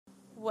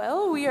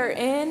Well, we are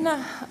in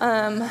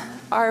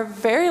our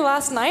very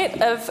last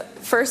night of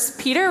 1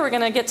 Peter. We're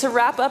going to get to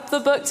wrap up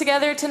the book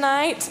together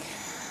tonight.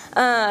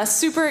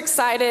 Super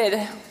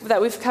excited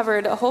that we've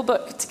covered a whole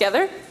book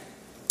together.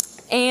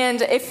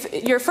 And if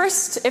it's your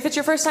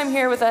first time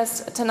here with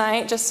us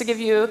tonight, just to give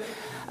you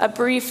a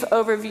brief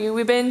overview,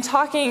 we've been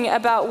talking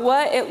about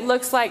what it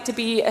looks like to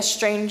be a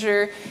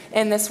stranger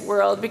in this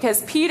world,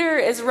 because Peter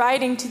is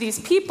writing to these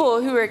people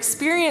who are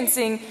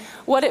experiencing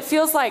what it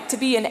feels like to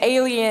be an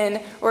alien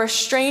or a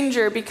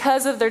stranger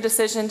because of their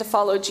decision to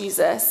follow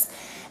Jesus.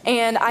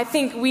 And I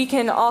think we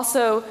can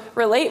also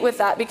relate with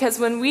that, because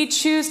when we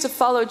choose to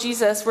follow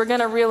Jesus, we're going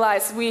to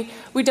realize we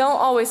don't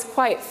always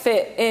quite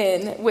fit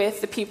in with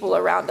the people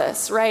around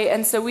us, right?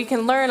 And so we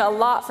can learn a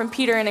lot from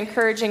Peter in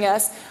encouraging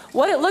us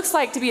what it looks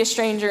like to be a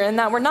stranger, and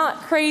that we're not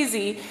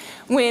crazy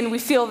when we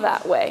feel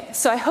that way.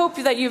 So I hope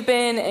that you've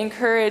been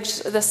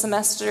encouraged this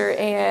semester,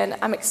 and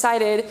I'm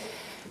excited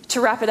to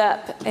wrap it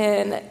up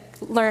and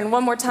learn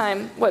one more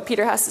time what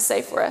Peter has to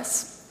say for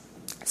us.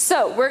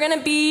 So we're going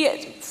to be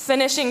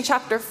finishing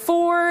chapter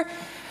 4,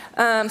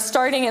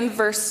 starting in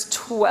verse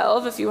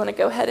 12, if you want to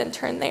go ahead and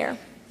turn there.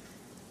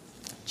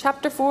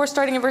 Chapter 4,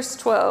 starting in verse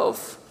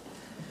 12.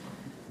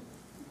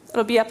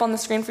 It'll be up on the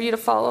screen for you to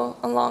follow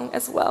along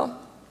as well.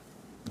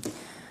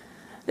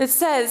 It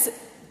says,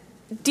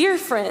 "Dear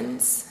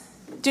friends,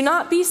 do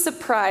not be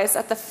surprised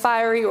at the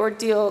fiery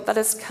ordeal that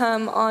has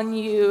come on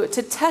you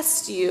to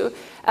test you,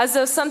 as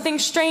though something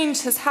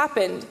strange has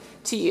happened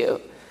to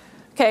you."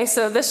 Okay,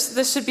 so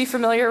this should be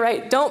familiar,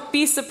 right? Don't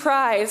be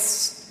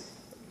surprised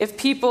if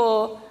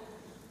people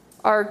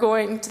are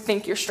going to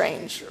think you're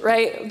strange,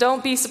 right?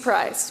 Don't be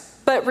surprised.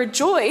 But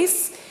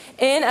rejoice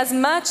in as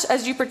much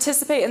as you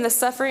participate in the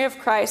suffering of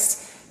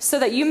Christ, so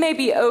that you may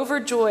be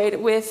overjoyed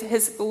with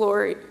his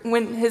glory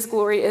when his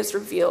glory is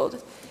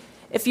revealed.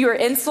 If you are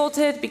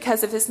insulted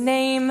because of his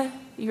name,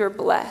 you are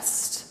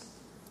blessed.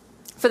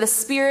 For the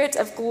Spirit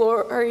of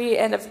glory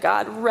and of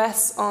God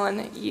rests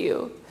on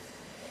you.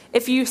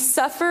 If you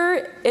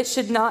suffer, it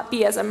should not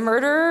be as a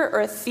murderer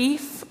or a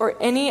thief or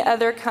any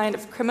other kind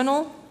of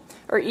criminal,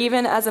 or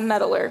even as a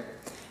meddler.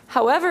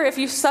 However, if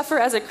you suffer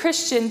as a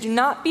Christian, do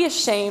not be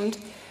ashamed,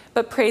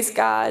 but praise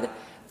God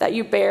that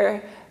you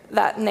bear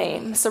that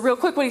name. So real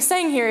quick, what he's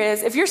saying here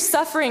is, if you're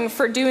suffering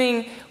for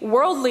doing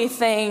worldly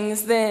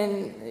things,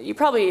 then you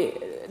probably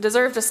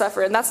deserve to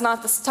suffer. And that's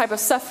not the type of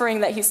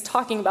suffering that he's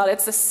talking about.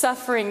 It's the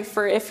suffering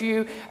for if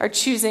you are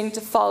choosing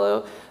to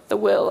follow the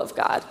will of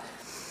God.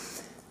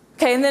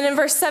 Okay, and then in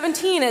verse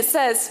 17 it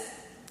says,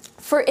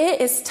 "For it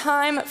is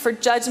time for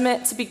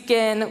judgment to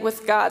begin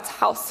with God's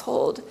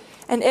household.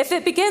 And if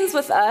it begins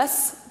with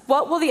us,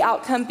 what will the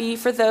outcome be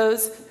for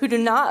those who do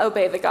not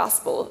obey the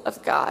gospel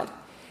of God?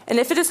 And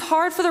if it is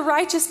hard for the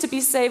righteous to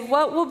be saved,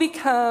 what will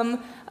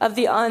become of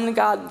the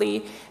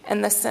ungodly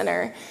and the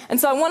sinner?"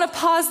 And so I want to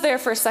pause there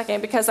for a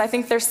second, because I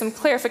think there's some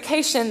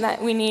clarification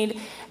that we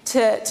need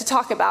to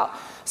talk about.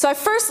 So I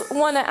first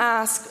want to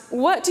ask,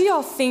 what do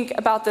y'all think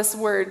about this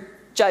word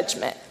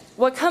judgment?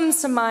 What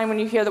comes to mind when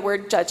you hear the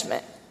word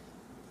judgment?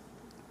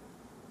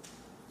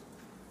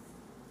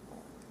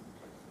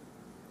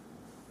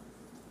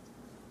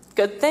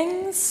 Good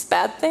things?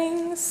 Bad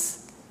things?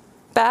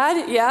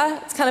 Bad, yeah.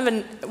 It's kind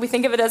of we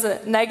think of it as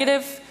a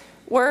negative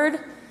word.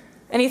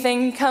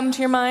 Anything come to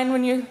your mind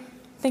when you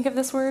think of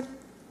this word?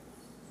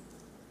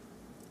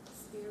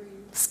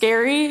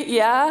 Scary,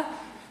 yeah.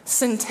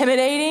 It's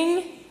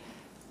intimidating,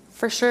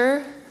 for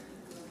sure.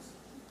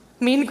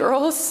 Mean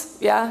girls,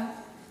 yeah.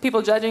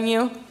 People judging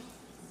you,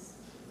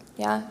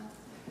 yeah.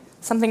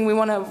 Something we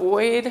want to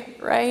avoid,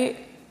 right?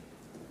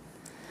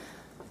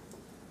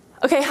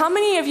 Okay, how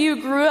many of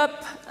you grew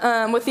up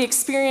with the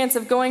experience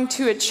of going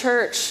to a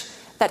church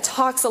that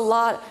talks a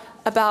lot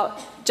about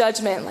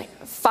judgment, like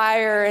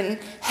fire and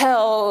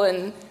hell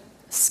and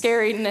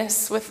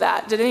scariness with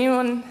that? Did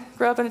anyone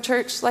grow up in a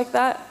church like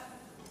that?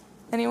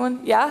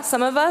 Anyone? Yeah,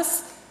 some of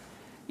us?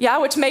 Yeah,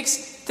 which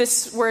makes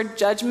this word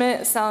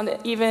judgment sound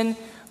even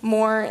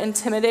more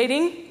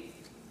intimidating.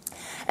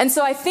 And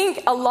so I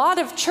think a lot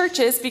of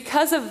churches,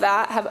 because of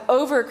that, have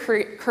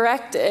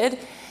overcorrected.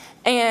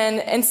 And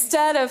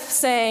instead of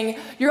saying,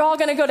 you're all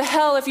going to go to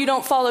hell if you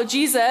don't follow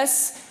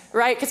Jesus,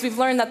 right? Because we've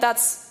learned that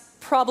that's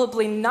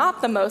probably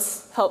not the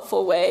most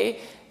helpful way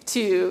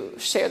to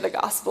share the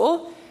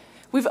gospel.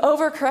 We've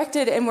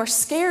overcorrected, and we're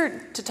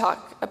scared to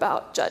talk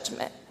about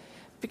judgment.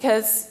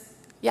 Because,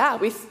 yeah,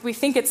 we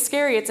think it's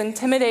scary, it's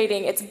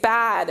intimidating, it's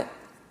bad.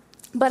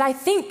 But I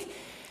think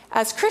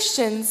as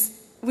Christians,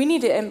 we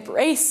need to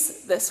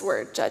embrace this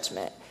word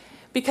judgment,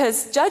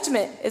 because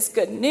judgment is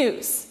good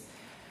news.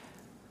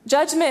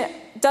 Judgment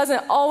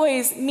doesn't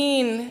always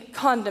mean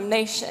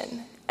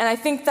condemnation. And I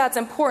think that's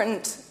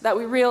important that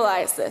we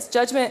realize this.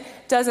 Judgment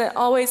doesn't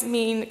always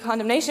mean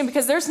condemnation,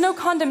 because there's no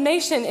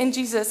condemnation in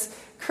Jesus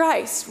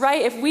Christ,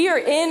 right? If we are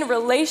in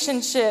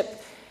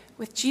relationship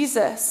with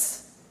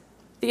Jesus,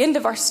 the end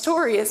of our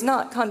story is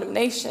not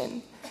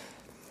condemnation.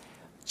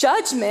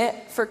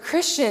 Judgment for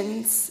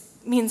Christians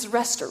means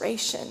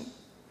restoration.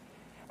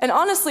 And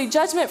honestly,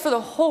 judgment for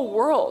the whole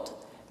world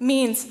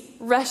means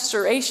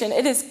restoration.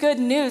 It is good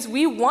news.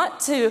 We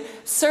want to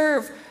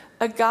serve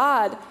a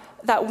God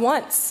that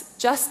wants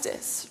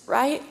justice,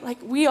 right? Like,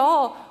 we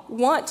all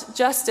want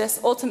justice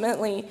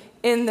ultimately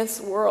in this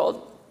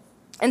world.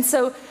 And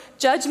so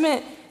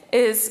judgment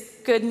is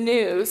good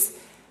news.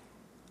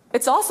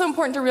 It's also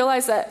important to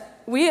realize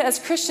that we as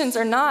Christians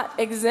are not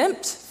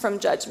exempt from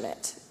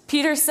judgment.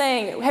 Peter's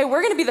saying, hey,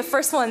 we're going to be the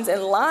first ones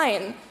in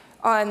line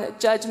on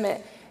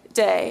Judgment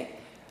Day.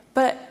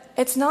 But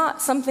it's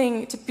not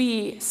something to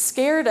be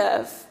scared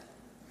of,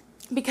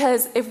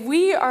 because if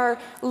we are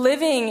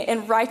living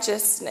in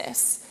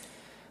righteousness,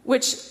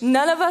 which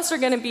none of us are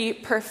going to be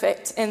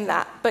perfect in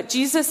that, but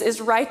Jesus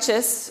is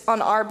righteous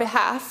on our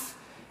behalf,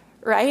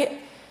 right?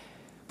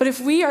 But if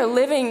we are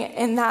living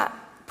in that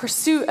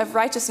pursuit of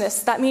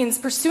righteousness, that means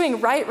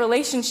pursuing right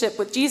relationship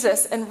with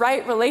Jesus and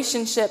right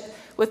relationship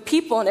with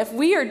people. And if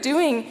we are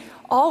doing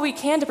all we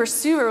can to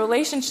pursue a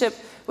relationship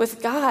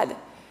with God,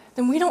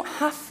 then we don't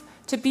have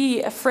to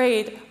be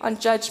afraid on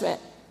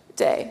Judgment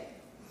Day.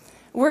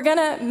 We're going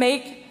to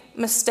make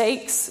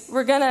mistakes.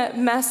 We're going to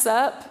mess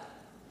up.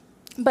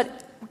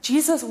 But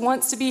Jesus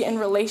wants to be in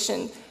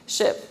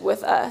relationship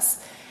with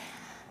us.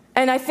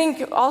 And I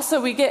think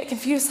also we get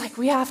confused, like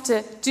we have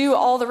to do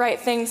all the right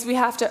things. We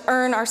have to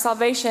earn our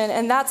salvation.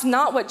 And that's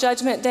not what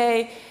Judgment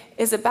Day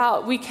is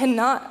about. We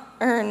cannot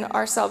earn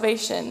our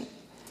salvation.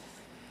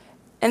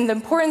 And the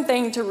important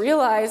thing to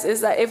realize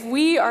is that if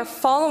we are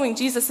following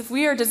Jesus, if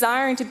we are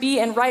desiring to be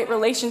in right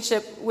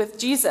relationship with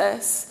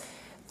Jesus,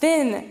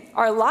 then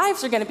our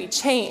lives are going to be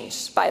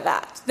changed by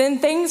that. Then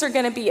things are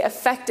going to be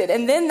affected.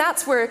 And then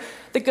that's where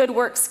the good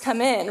works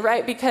come in,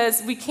 right?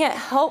 Because we can't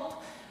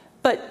help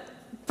but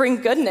bring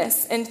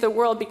goodness into the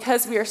world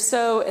because we are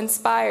so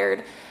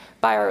inspired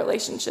by our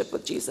relationship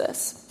with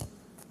Jesus.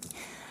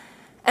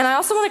 And I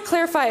also want to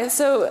clarify,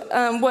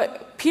 so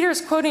what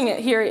Peter's quoting it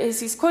here is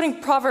he's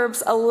quoting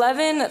Proverbs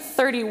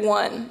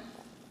 11:31.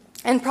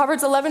 And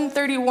Proverbs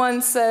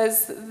 11:31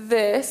 says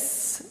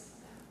this,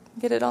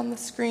 get it on the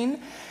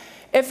screen.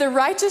 If the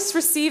righteous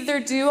receive their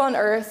due on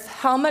earth,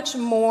 how much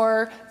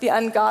more the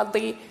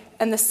ungodly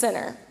and the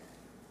sinner?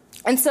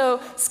 And so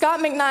Scott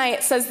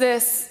McKnight says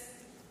this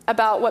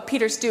about what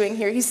Peter's doing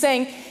here. He's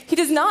saying he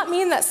does not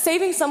mean that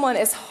saving someone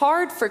is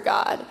hard for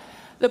God.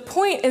 The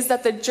point is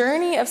that the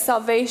journey of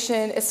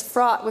salvation is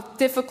fraught with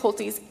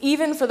difficulties,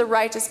 even for the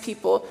righteous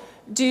people,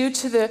 due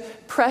to the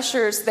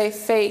pressures they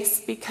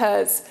face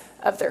because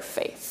of their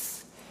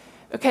faith.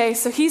 Okay,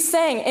 so he's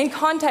saying, in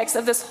context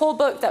of this whole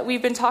book that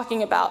we've been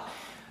talking about,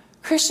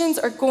 Christians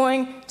are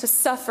going to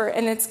suffer,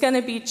 and it's going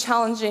to be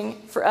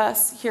challenging for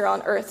us here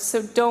on earth.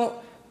 So don't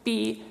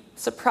be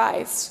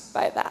surprised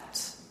by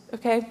that.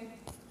 Okay?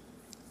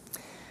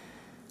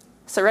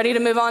 So ready to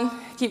move on?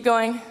 Keep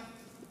going?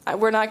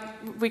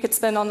 We could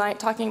spend all night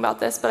talking about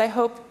this, but I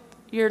hope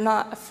you're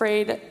not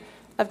afraid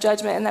of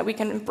judgment and that we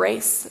can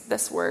embrace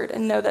this word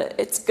and know that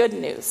it's good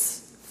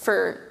news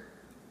for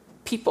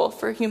people,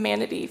 for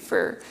humanity,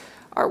 for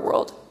our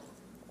world.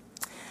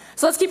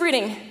 So let's keep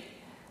reading.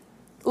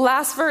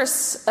 Last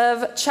verse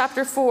of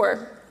chapter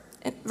 4,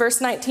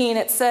 verse 19,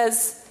 it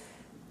says,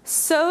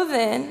 "So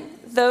then,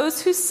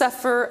 those who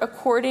suffer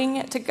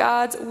according to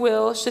God's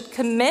will should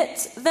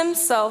commit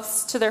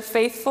themselves to their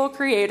faithful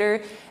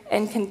Creator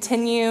and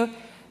continue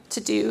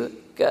to do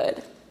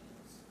good."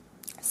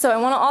 So I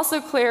want to also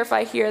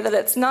clarify here that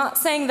it's not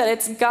saying that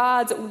it's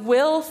God's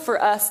will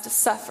for us to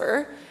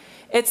suffer.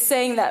 It's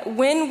saying that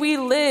when we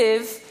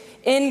live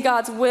in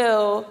God's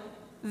will,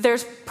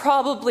 there's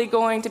probably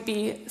going to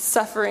be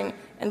suffering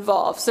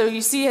involved. So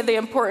you see the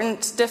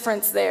important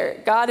difference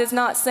there. God is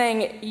not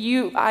saying,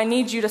 I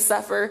need you to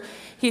suffer.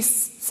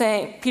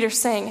 Peter's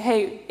saying,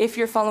 hey, if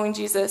you're following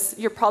Jesus,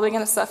 you're probably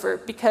going to suffer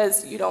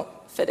because you don't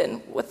fit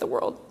in with the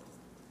world.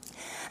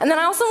 And then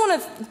I also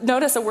want to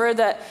notice a word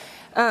that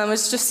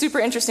was just super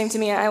interesting to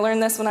me. I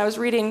learned this when I was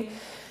reading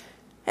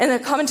in a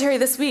commentary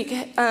this week.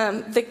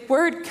 The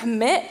word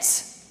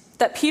commit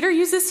that Peter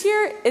uses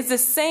here is the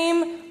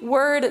same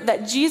word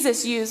that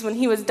Jesus used when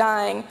he was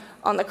dying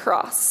on the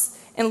cross.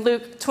 In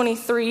Luke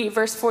 23,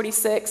 verse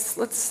 46,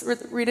 let's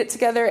read it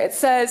together. It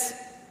says,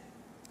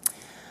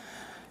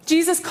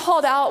 Jesus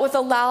called out with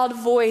a loud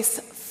voice,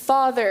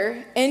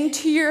 "Father,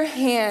 into your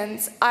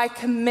hands I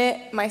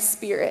commit my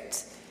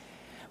spirit."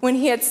 When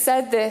he had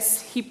said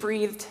this, he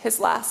breathed his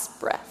last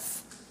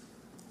breath.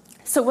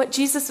 So what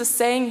Jesus was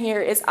saying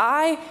here is,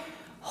 I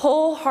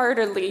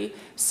wholeheartedly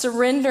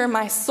surrender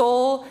my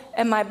soul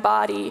and my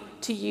body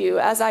to you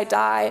as I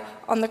die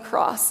on the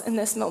cross in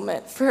this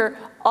moment for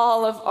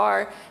all of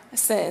our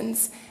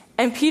sins.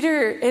 And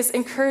Peter is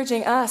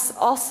encouraging us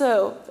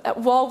also that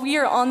while we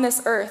are on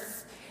this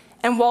earth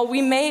and while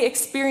we may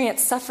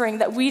experience suffering,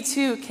 that we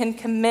too can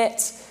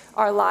commit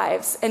our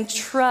lives and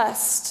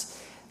trust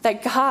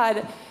that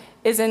God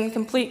is in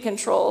complete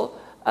control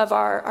of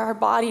our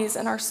bodies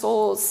and our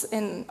souls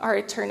in our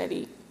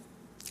eternity.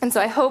 And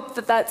so I hope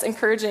that that's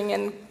encouraging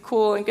and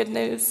cool and good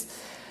news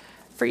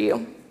for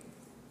you.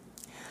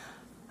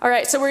 All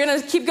right, so we're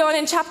going to keep going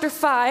in chapter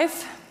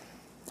 5.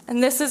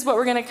 And this is what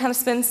we're going to kind of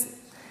spend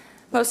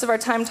most of our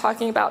time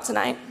talking about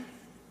tonight.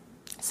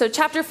 So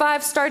chapter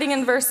 5, starting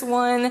in verse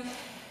 1,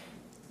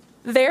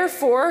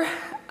 "Therefore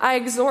I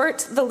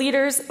exhort the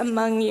leaders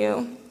among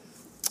you,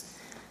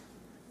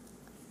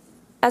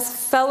 as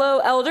fellow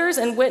elders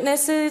and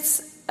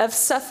witnesses of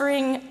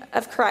suffering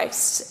of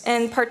Christ,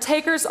 and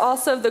partakers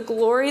also of the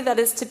glory that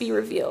is to be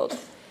revealed.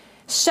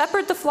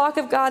 Shepherd the flock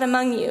of God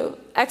among you,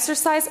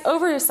 exercise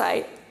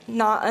oversight,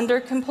 not under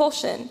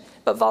compulsion,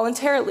 but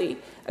voluntarily,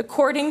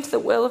 according to the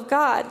will of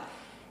God,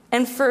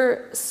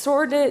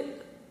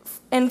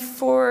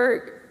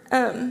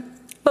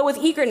 but with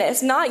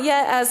eagerness, not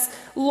yet as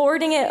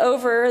lording it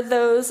over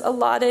those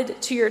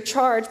allotted to your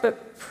charge,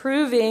 but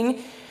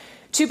proving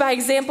to be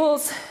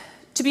examples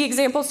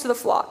to the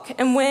flock.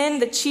 And when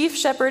the chief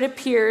shepherd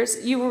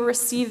appears, you will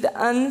receive the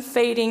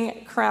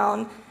unfading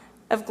crown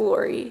of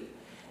glory.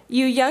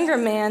 You younger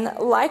men,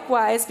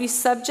 likewise be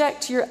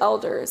subject to your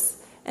elders,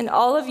 and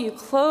all of you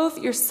clothe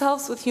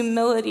yourselves with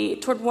humility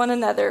toward one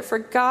another, for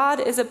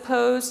God is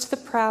opposed to the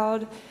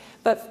proud,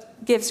 but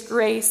gives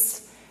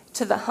grace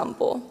to the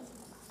humble."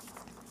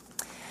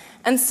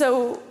 And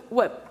so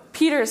what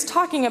Peter is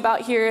talking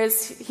about here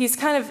is he's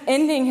kind of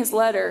ending his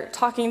letter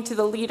talking to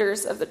the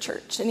leaders of the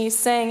church. And he's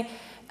saying,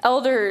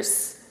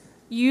 elders,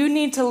 you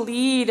need to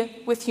lead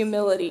with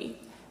humility.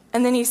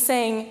 And then he's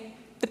saying,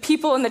 the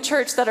people in the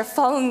church that are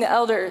following the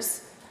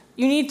elders,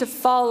 you need to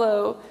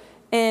follow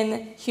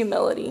in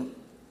humility.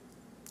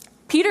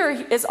 Peter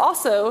is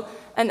also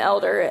an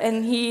elder,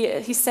 and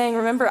he's saying,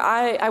 remember,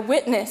 I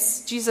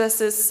witnessed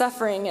Jesus'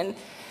 suffering,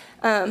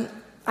 and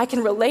I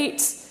can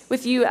relate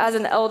with you as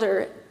an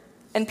elder.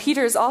 And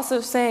Peter is also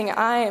saying,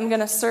 I am going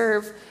to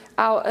serve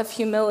out of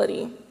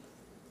humility.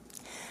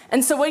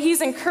 And so what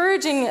he's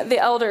encouraging the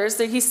elders,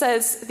 that he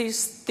says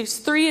these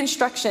three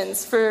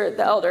instructions for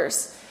the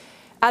elders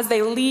as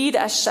they lead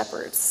as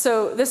shepherds.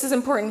 So this is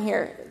important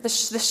here, the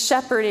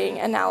shepherding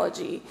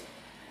analogy.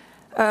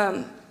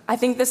 I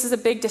think this is a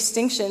big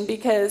distinction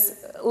because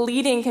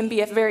leading can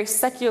be a very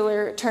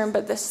secular term,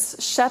 but this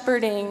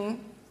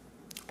shepherding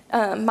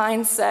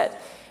mindset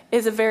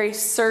is a very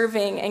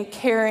serving and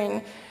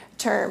caring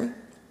term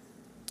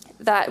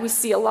that we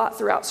see a lot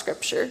throughout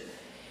Scripture.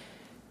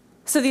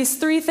 So these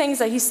three things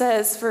that he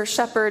says for a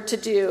shepherd to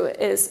do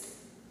is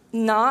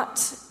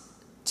not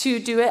to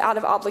do it out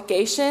of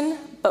obligation,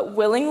 but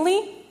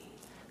willingly.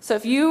 So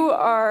if you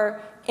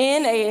are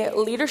in a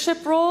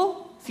leadership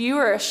role, if you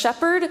are a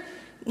shepherd,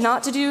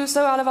 not to do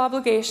so out of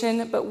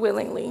obligation, but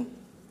willingly.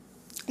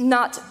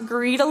 Not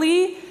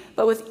greedily,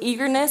 but with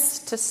eagerness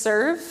to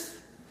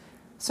serve.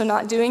 So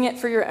not doing it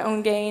for your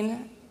own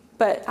gain,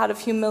 but out of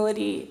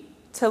humility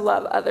to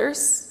love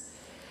others.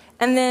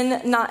 And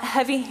then not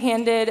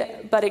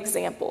heavy-handed, but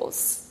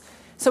examples.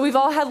 So we've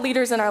all had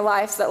leaders in our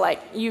lives that,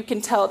 you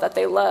can tell that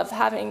they love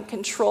having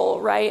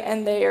control, right?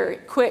 And they are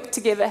quick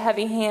to give a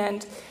heavy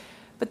hand.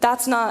 But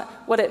that's not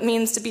what it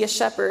means to be a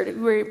shepherd.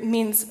 It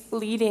means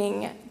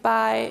leading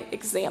by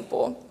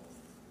example.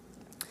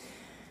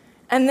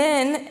 And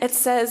then it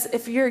says,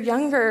 if you're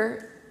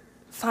younger,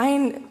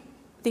 find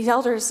these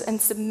elders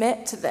and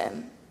submit to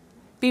them.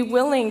 Be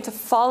willing to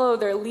follow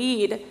their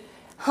lead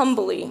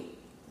humbly.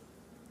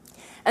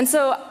 And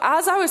so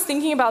as I was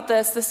thinking about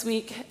this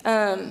week,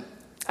 I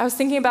was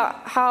thinking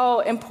about how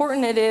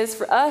important it is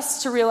for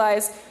us to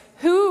realize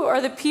who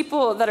are the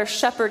people that are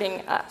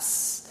shepherding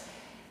us.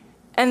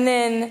 And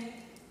then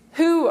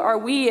who are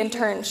we in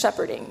turn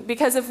shepherding?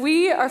 Because if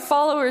we are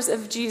followers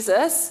of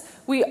Jesus,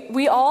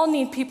 we all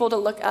need people to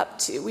look up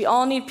to. We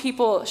all need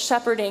people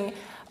shepherding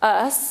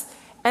us.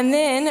 And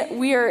then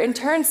we are in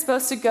turn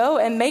supposed to go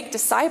and make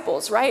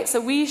disciples, right? So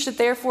we should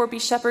therefore be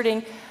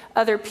shepherding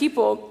other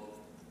people.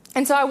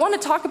 And so I want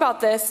to talk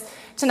about this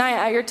tonight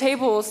at your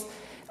tables.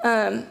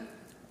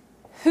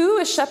 Who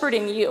is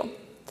shepherding you?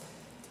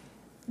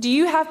 Do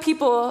you have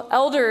people,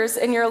 elders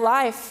in your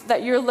life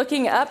that you're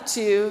looking up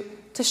to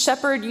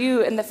shepherd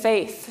you in the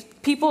faith?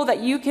 People that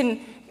you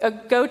can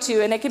go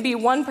to, and it could be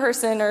one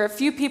person or a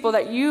few people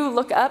that you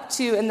look up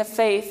to in the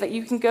faith that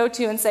you can go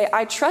to and say,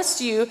 I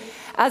trust you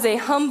as a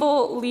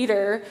humble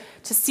leader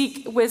to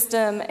seek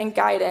wisdom and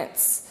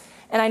guidance.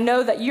 And I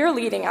know that you're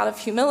leading out of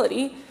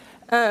humility.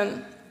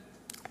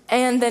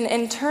 And then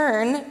in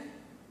turn,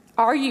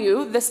 are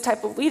you this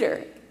type of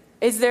leader?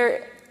 Is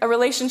there a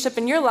relationship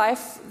in your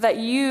life that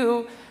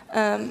you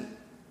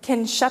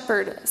can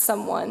shepherd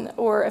someone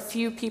or a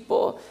few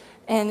people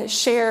and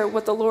share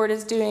what the Lord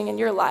is doing in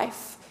your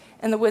life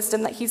and the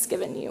wisdom that he's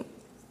given you?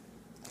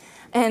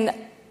 And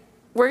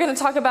we're going to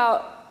talk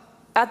about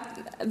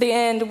at the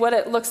end what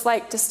it looks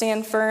like to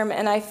stand firm.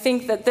 And I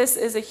think that this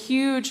is a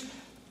huge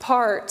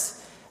part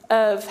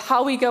of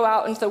how we go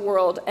out into the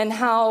world and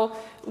how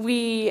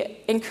we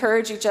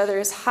encourage each other,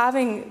 is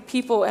having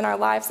people in our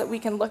lives that we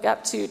can look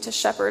up to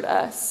shepherd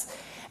us.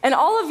 And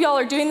all of y'all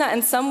are doing that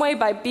in some way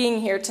by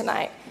being here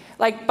tonight.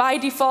 By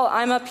default,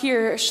 I'm up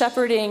here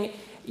shepherding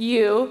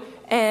you.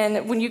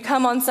 And when you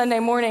come on Sunday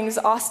mornings,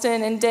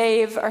 Austin and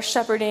Dave are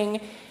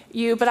shepherding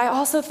you. But I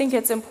also think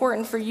it's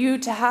important for you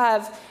to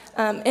have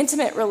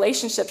intimate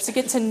relationships, to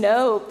get to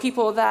know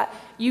people that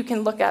you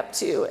can look up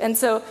to. And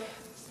so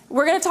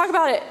we're going to talk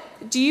about it.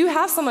 Do you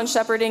have someone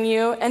shepherding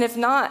you? And if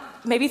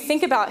not, maybe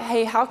think about,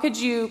 hey, how could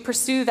you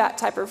pursue that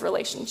type of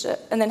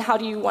relationship? And then how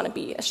do you want to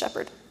be a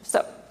shepherd?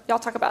 So y'all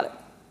talk about it.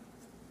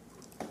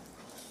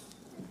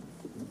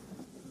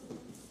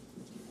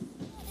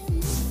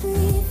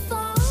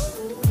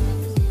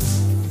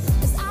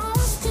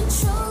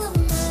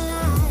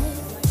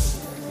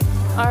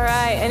 All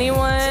right,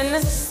 anyone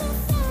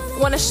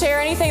want to share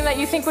anything that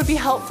you think would be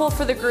helpful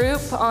for the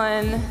group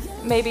on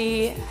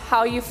maybe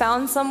how you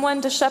found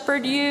someone to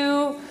shepherd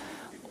you,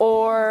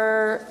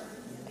 or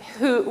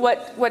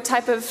what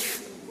type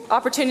of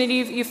opportunity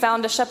you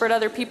found to shepherd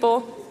other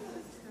people?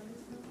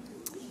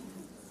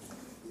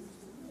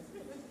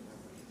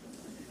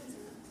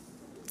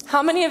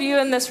 How many of you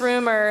in this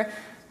room are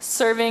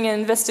serving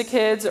in Vista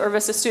Kids or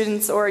Vista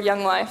Students or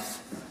Young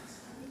Life?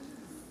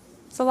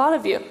 It's a lot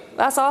of you.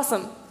 That's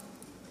awesome.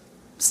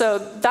 So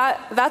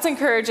that's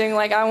encouraging.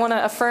 Like, I want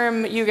to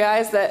affirm you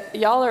guys that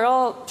y'all are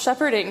all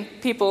shepherding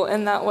people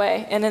in that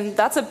way. And then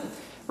that's a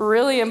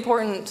really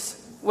important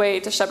way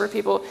to shepherd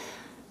people.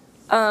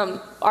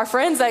 Our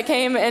friends that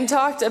came and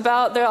talked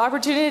about their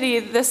opportunity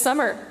this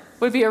summer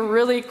would be a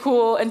really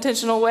cool,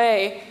 intentional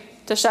way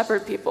to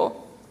shepherd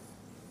people.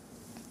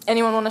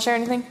 Anyone want to share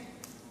anything?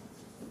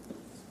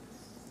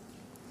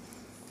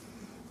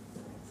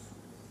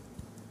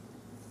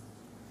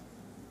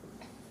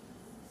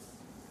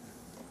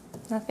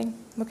 Nothing?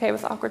 I'm okay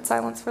with awkward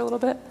silence for a little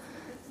bit.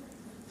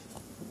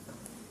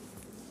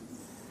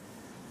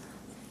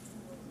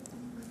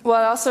 Well,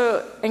 I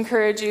also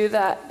encourage you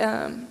that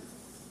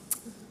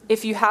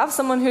if you have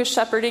someone who's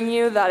shepherding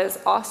you, that is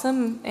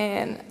awesome,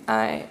 and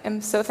I am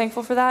so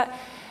thankful for that.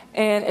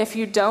 And if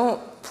you don't,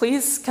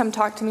 please come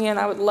talk to me, and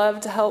I would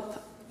love to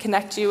help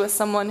connect you with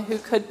someone who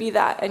could be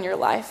that in your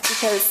life,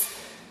 because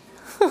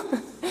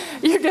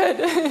you're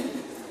good.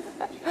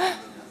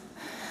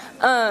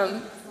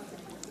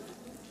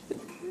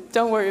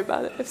 Don't worry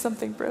about it if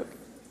something broke.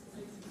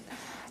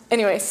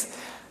 Anyways,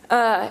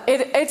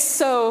 it's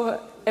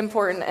so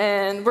important,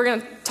 and we're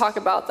going to talk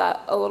about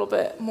that a little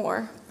bit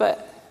more.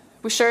 But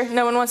we sure?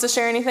 No one wants to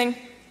share anything?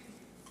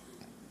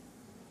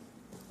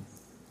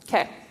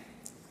 Okay,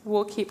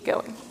 we'll keep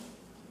going.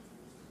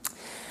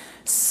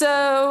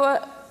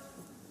 So,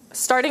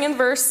 starting in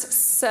verse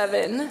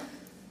 7,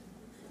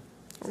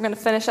 we're going to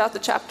finish out the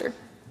chapter.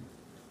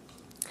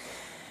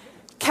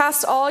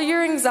 Cast all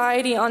your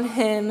anxiety on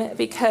him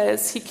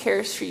because he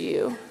cares for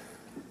you.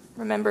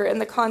 Remember, in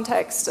the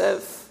context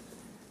of,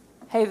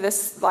 hey,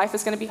 this life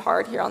is going to be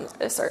hard here on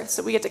this earth,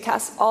 so we get to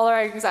cast all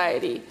our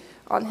anxiety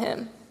on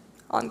him,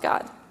 on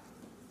God.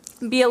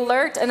 Be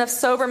alert and of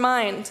sober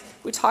mind.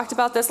 We talked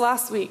about this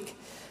last week.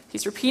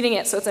 He's repeating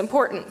it, so it's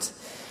important.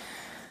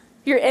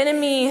 Your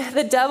enemy,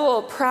 the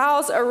devil,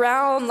 prowls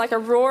around like a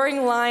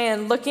roaring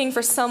lion looking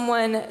for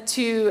someone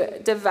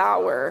to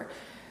devour.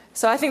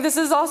 So I think this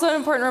is also an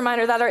important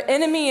reminder that our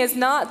enemy is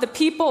not the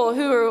people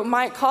who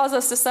might cause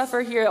us to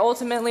suffer here.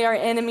 Ultimately, our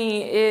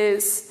enemy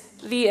is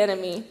the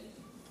enemy.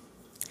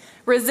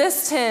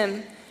 Resist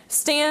him,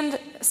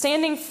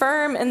 standing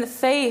firm in the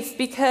faith,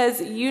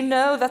 because you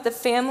know that the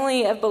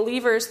family of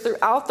believers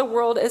throughout the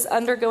world is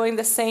undergoing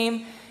the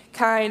same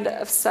kind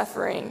of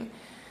suffering.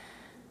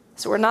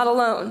 So we're not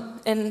alone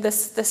in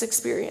this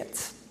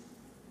experience.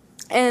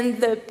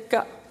 And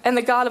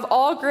the God of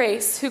all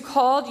grace, who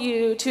called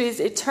you to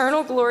his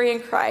eternal glory in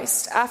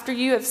Christ, after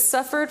you have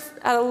suffered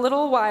a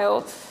little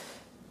while,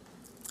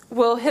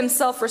 will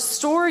himself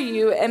restore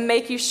you and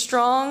make you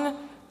strong,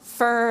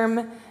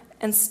 firm,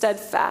 and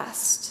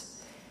steadfast.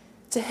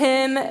 To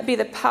him be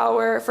the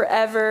power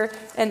forever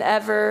and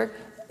ever.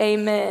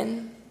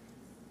 Amen.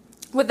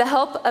 With the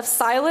help of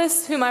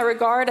Silas, whom I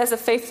regard as a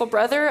faithful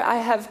brother, I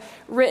have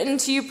written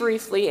to you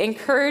briefly,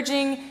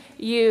 encouraging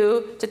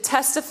you to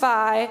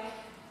testify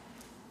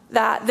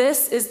that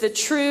this is the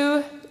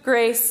true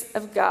grace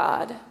of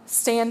God.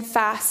 Stand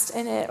fast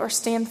in it, or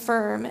stand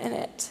firm in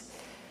it.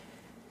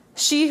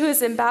 She who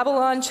is in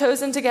Babylon,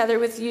 chosen together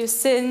with you,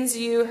 sends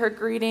you her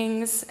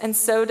greetings, and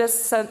so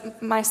does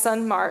my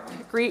son Mark.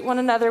 Greet one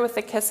another with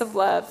a kiss of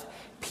love.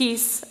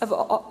 Peace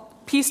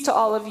to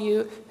all of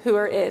you who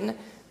are in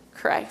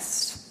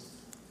Christ.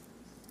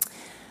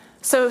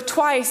 So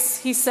twice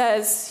he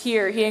says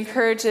here, he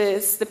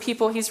encourages the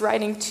people he's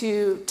writing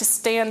to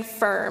stand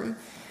firm.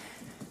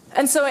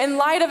 And so in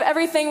light of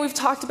everything we've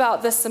talked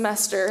about this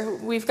semester,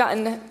 we've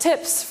gotten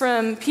tips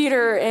from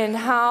Peter in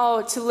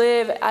how to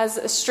live as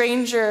a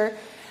stranger,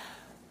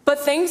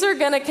 but things are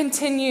going to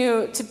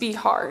continue to be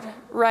hard,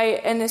 right?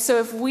 And so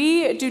if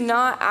we do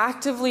not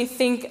actively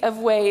think of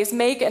ways,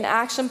 make an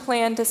action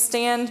plan to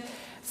stand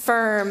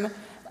firm,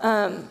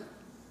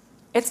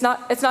 it's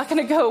not going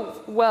to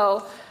go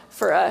well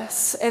for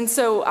us. And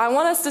so I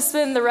want us to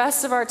spend the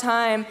rest of our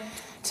time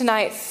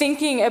tonight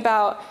thinking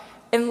about,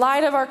 in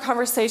light of our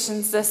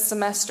conversations this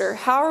semester,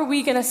 how are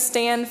we going to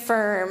stand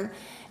firm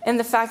in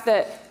the fact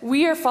that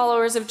we are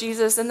followers of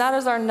Jesus, and that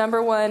is our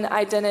number one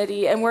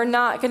identity, and we're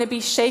not going to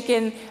be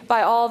shaken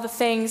by all the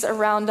things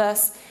around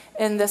us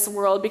in this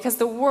world, because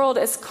the world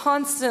is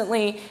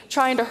constantly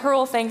trying to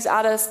hurl things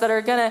at us that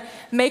are going to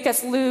make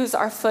us lose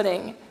our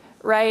footing,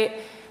 right?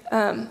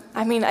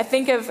 I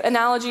think of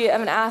analogy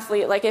of an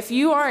athlete. Like if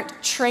you aren't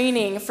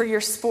training for your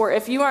sport,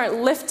 if you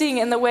aren't lifting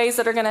in the ways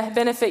that are going to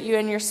benefit you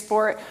in your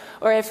sport,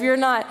 or if you're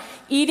not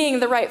eating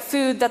the right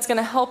food that's going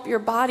to help your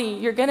body,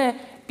 you're going to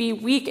be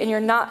weak and you're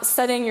not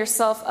setting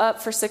yourself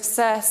up for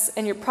success,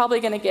 and you're probably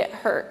going to get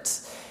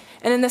hurt.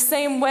 And in the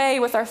same way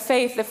with our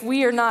faith, if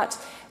we are not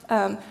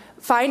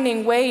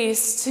finding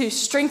ways to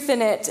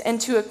strengthen it and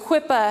to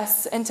equip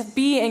us and to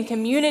be in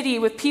community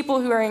with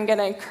people who are going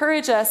to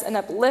encourage us and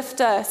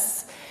uplift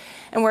us,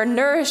 and we're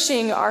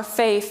nourishing our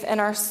faith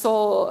and our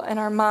soul and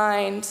our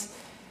mind,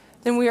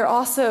 then we are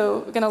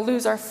also going to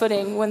lose our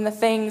footing when the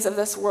things of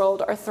this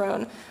world are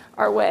thrown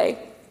our way.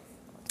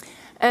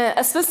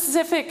 A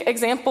specific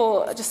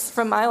example just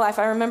from my life,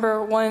 I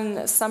remember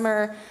one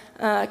summer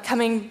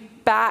coming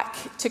back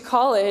to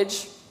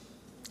college.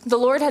 The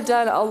Lord had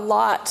done a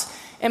lot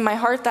in my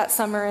heart that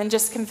summer and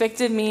just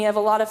convicted me of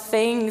a lot of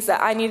things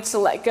that I needed to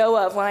let go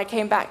of when I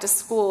came back to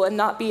school and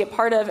not be a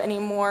part of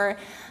anymore.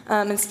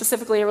 And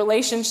specifically a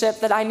relationship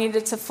that I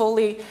needed to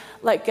fully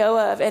let go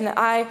of. And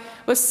I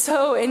was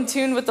so in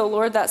tune with the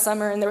Lord that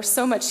summer, and there was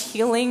so much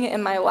healing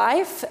in my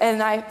life,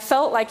 and I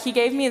felt like He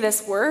gave me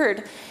this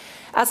word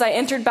as I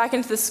entered back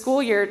into the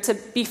school year to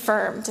be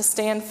firm, to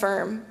stand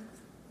firm.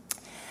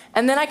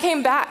 And then I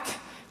came back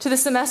to the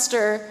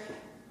semester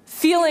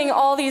feeling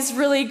all these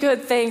really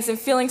good things and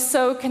feeling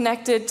so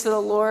connected to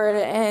the Lord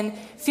and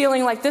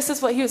feeling like this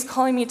is what He was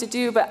calling me to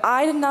do, but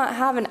I did not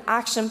have an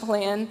action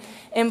plan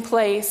in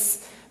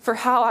place for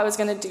how I was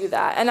going to do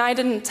that. And I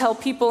didn't tell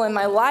people in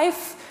my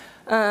life,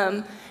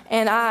 and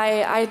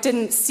I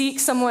didn't seek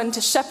someone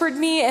to shepherd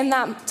me in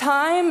that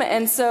time.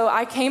 And so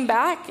I came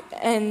back,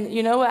 and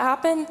you know what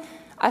happened?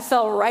 I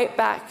fell right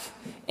back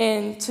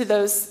into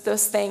those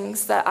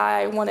things that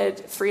I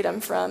wanted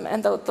freedom from,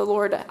 and the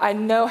Lord, I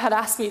know, had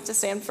asked me to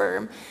stand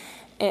firm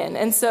in.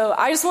 And so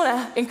I just want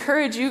to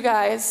encourage you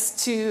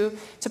guys to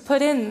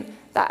put in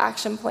that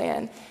action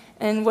plan,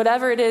 and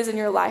whatever it is in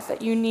your life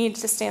that you need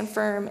to stand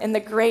firm in the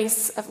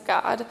grace of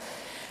God.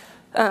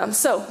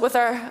 So with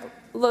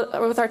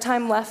our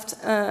time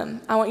left,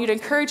 I want you to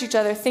encourage each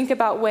other, think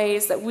about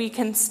ways that we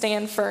can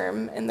stand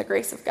firm in the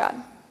grace of God.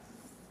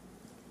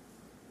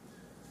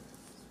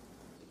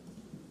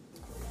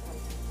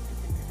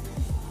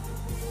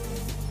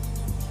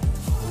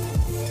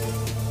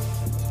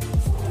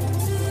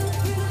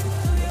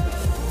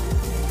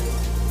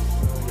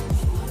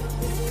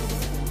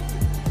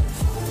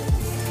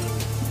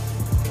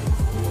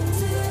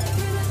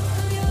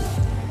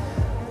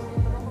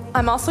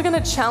 I'm also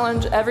going to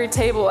challenge every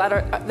table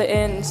at the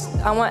end.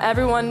 I want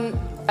everyone,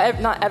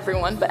 not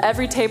everyone, but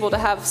every table to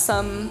have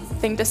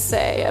something to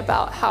say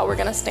about how we're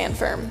going to stand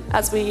firm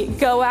as we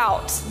go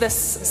out this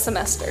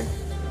semester.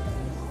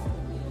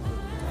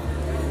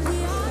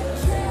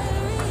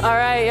 All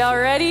right, y'all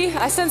ready?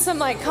 I sense some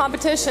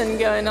competition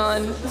going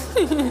on.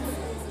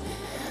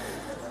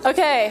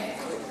 Okay,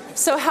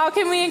 so how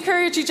can we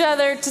encourage each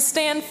other to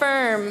stand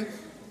firm?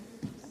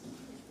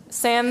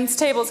 Sam's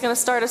table is going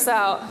to start us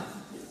out.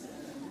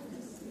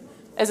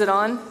 Is it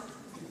on?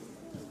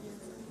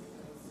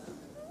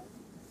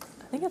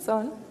 I think it's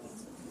on.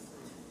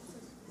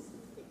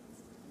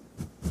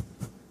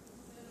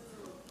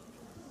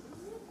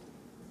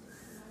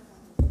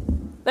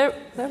 There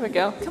we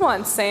go. Come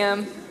on,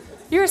 Sam.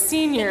 You're a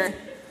senior.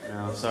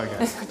 No, sorry,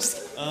 guys.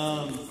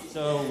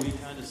 So we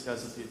kind of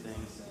discussed a few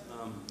things.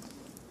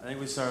 I think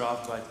we started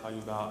off by talking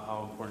about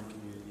how important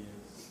community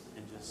is,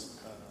 and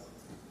just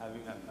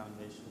having that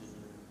foundation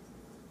in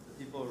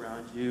the people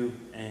around you,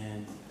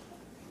 and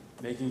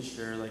making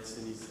sure, like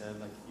Cindy said,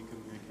 you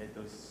communicate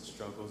those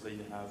struggles that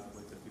you have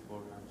with the people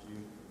around you.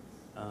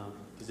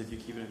 Because if you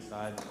keep it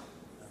inside,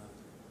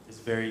 it's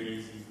very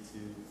easy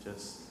to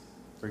just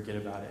forget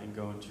about it and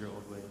go into your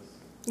old ways.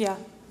 Yeah.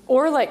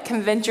 Or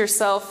convince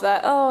yourself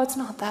that, oh, it's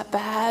not that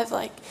bad.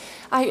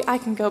 I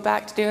can go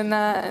back to doing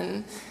that.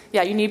 And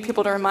yeah, you need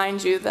people to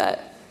remind you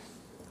that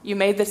you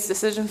made this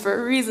decision for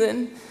a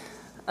reason.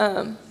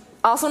 I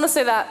also want to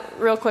say that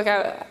real quick.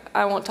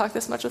 I won't talk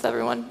this much with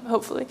everyone,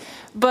 hopefully.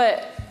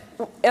 But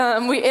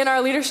we in our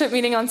leadership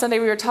meeting on Sunday,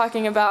 we were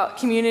talking about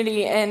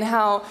community and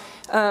how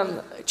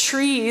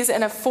trees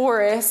in a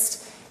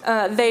forest,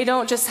 they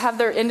don't just have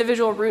their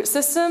individual root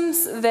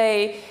systems.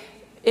 They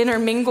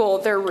intermingle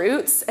their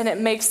roots, and it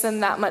makes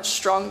them that much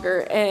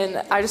stronger.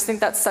 And I just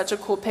think that's such a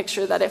cool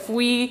picture, that if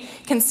we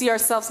can see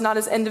ourselves not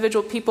as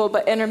individual people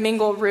but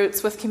intermingle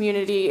roots with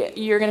community,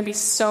 you're going to be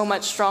so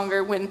much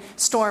stronger when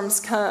storms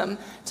come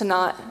to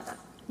not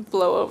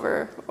blow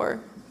over or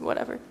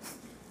whatever.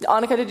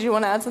 Annika, did you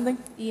want to add something?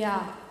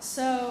 Yeah,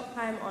 so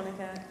I'm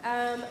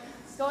Annika.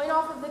 Going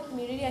off of the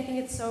community, I think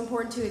it's so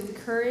important to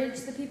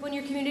encourage the people in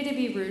your community to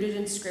be rooted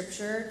in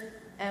Scripture.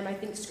 I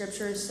think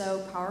Scripture is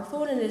so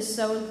powerful, and it is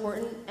so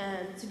important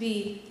to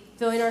be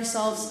filling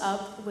ourselves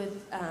up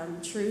with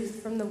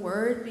truth from the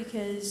Word,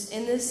 because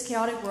in this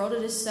chaotic world,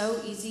 it is so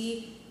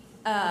easy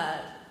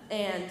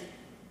and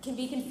can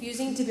be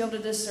confusing to be able to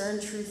discern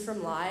truth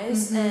from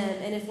lies.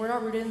 And if we're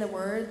not rooted in the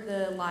Word,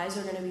 the lies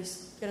are going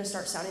to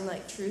start sounding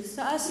like truth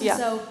to us. Yeah. And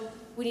so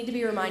we need to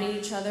be reminding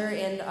each other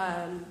and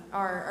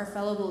our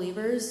fellow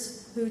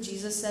believers who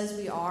Jesus says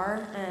we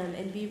are,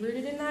 and be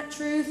rooted in that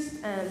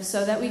truth,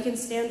 so that we can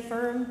stand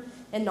firm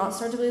and not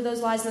start to believe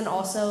those lies. And then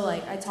also,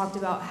 like I talked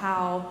about,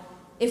 how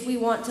if we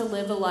want to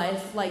live a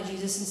life like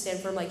Jesus and stand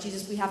firm like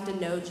Jesus, we have to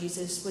know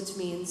Jesus, which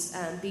means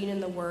being in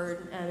the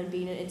Word and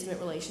being in an intimate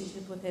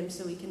relationship with Him,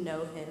 so we can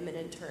know Him and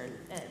in turn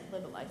and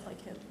live a life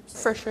like Him. So.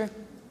 For sure.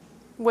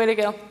 Way to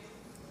go.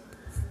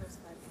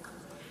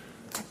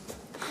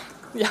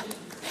 Yeah.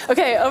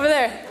 Okay, over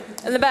there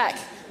in the back.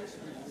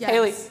 Yes.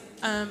 Haley.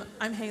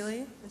 I'm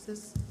Haley. This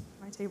is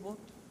my table.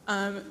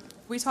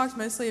 We talked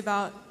mostly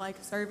about like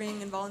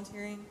serving and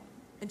volunteering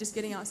and just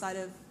getting outside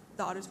of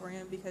the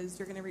auditorium, because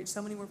you're going to reach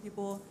so many more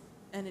people,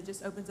 and it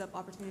just opens up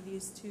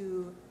opportunities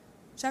to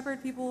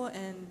shepherd people,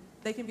 and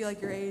they can be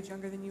like your age,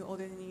 younger than you,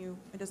 older than you.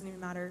 It doesn't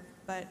even matter.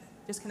 But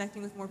just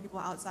connecting with more people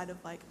outside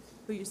of like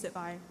who you sit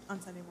by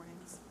on Sunday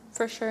mornings.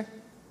 For sure.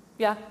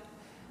 Yeah.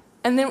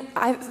 And then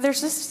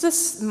there's just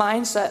this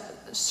mindset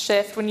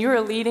shift when you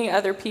are leading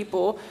other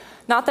people.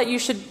 Not that you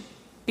should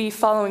be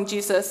following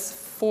Jesus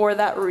for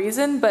that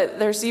reason, but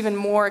there's even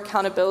more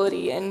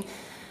accountability, and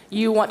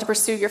you want to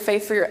pursue your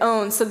faith for your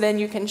own, so then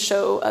you can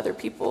show other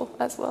people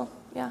as well.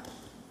 Yeah.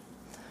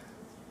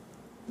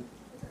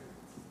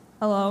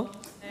 Hello.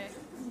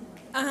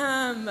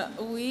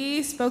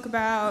 We spoke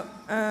about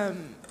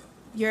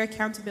your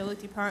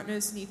accountability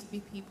partners need to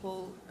be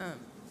people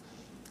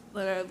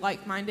that are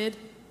like-minded,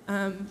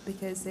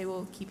 because they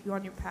will keep you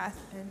on your path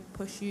and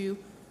push you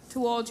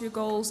towards your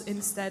goals,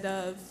 instead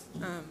of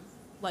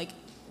like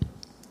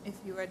if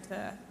you were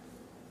to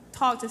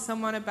talk to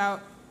someone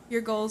about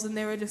your goals and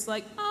they were just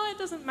like, oh, it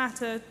doesn't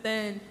matter,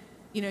 then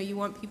you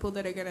want people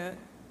that are gonna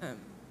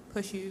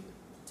push you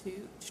to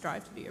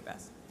strive to do your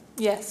best.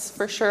 Yes,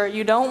 for sure.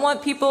 You don't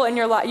want people in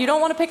your life. You don't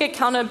want to pick an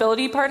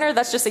accountability partner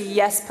that's just a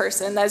yes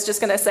person that's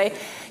just going to say,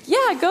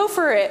 yeah, go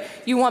for it.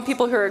 You want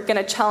people who are going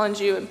to challenge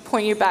you and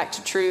point you back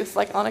to truth,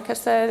 like Annika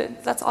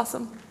said. That's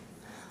awesome.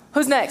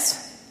 Who's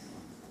next?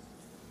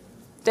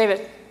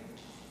 David.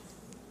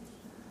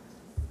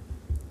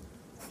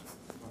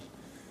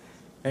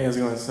 Hey, how's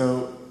it going?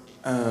 So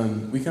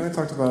we kind of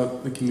talked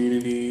about the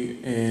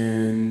community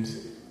and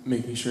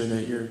making sure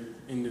that your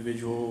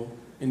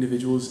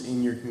individuals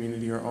in your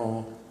community are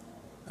all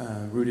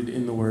rooted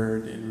in the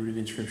Word and rooted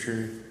in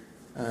Scripture.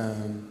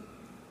 And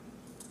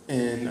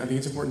I think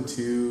it's important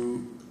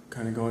to,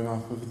 kind of going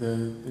off of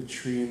the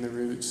tree and the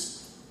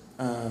roots,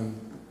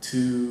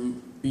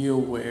 to be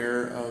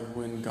aware of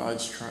when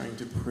God's trying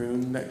to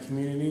prune that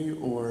community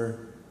or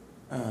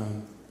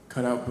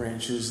cut out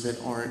branches that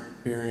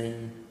aren't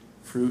bearing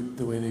fruit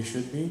the way they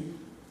should be,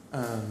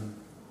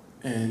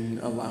 and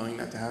allowing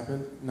that to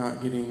happen,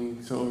 not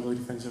getting so overly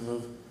defensive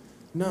of,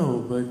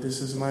 no, but this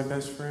is my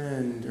best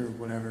friend or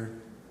whatever.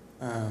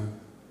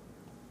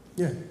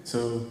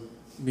 So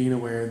being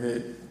aware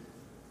that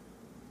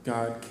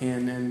God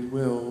can and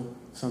will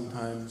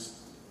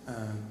sometimes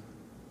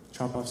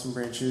chop off some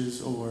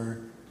branches or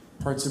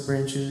parts of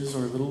branches or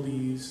little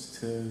leaves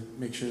to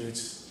make sure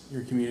that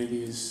your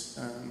community is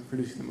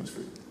producing the most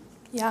fruit.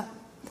 Yeah.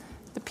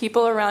 The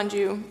people around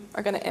you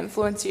are going to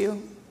influence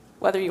you,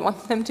 whether you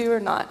want them to or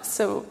not.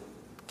 So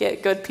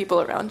get good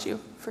people around you,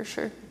 for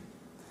sure.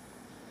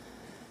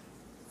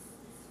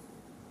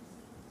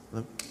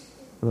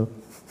 Hello.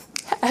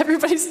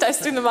 Everybody's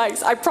testing the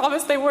mics. I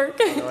promise they work.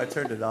 No, I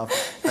turned it off.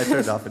 I turned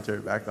it off and turned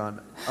it back on.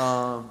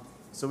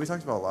 So we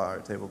talked about a lot at our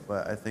table,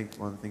 but I think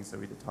one of the things that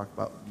we did talk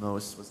about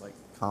most was like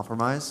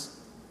compromise.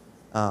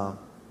 How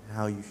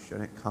you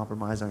shouldn't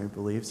compromise on your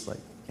beliefs, like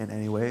in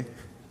any way,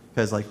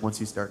 because like once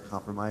you start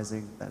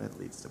compromising, then it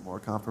leads to more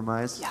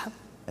compromise. Yeah.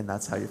 And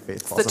that's how your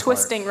faith falls The apart.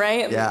 twisting,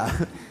 right?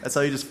 Yeah, that's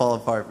how you just fall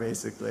apart,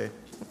 basically.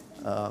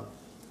 But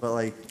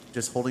like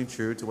just holding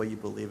true to what you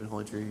believe and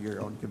holding true to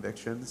your own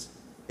convictions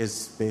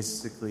is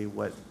basically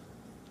what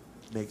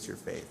makes your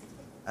faith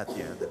at the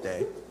end of the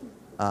day.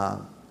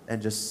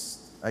 And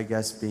just, I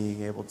guess,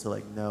 being able to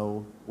like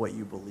know what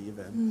you believe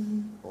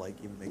in will like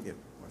even make it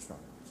more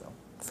stronger. So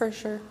For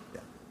sure.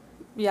 yeah.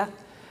 Yeah.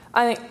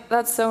 I think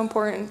that's so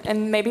important.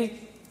 And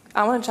maybe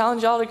I want to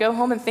challenge y'all to go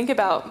home and think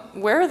about,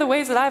 where are the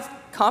ways that I've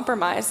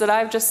compromised, that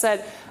I've just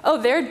said,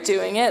 oh, they're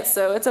doing it,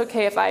 so it's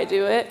okay if I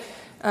do it.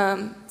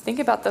 Think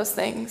about those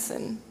things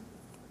and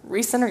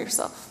recenter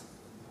yourself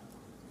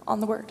on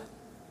the Word.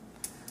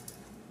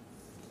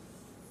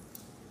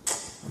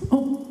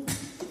 Oh.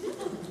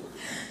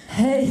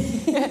 Hey.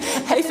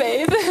 Hey,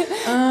 Faith.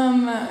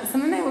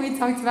 Something that we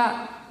talked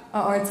about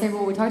at our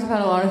table, we talked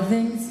about a lot of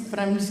things, but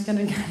I'm just going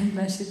to kind of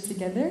mesh it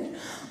together.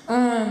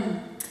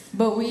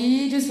 But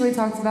we just really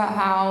talked about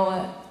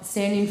how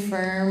standing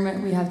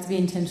firm, we have to be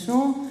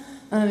intentional,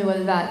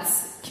 whether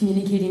that's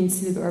communicating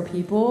to our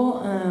people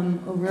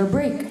over a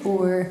break,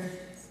 or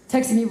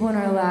texting people in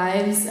our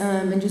lives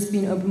and just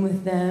being open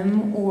with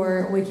them,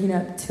 or waking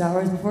up 2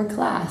 hours before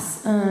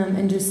class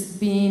and just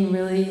being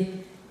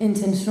really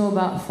intentional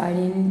about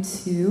fighting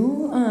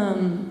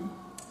to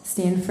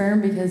stand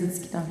firm, because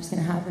it's not just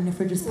going to happen if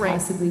we're just Right.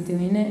 passively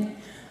doing it.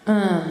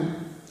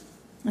 Am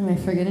I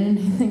forgetting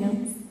anything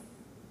else?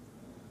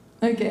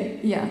 Okay,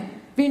 yeah.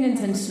 Being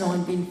intentional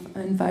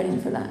and fighting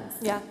for that.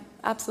 Yeah,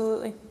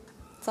 absolutely.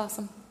 It's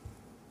awesome.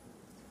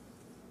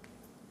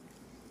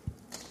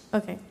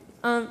 Okay.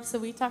 So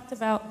we talked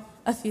about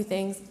a few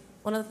things.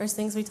 One of the first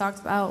things we talked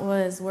about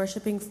was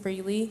worshiping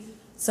freely.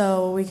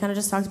 So we kind of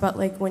just talked about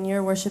like when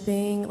you're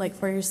worshiping like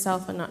for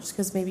yourself and not just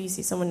because maybe you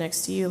see someone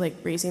next to you like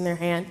raising their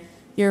hand,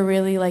 you're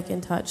really like in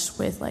touch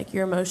with like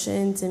your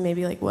emotions and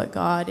maybe like what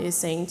God is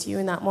saying to you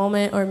in that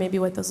moment, or maybe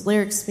what those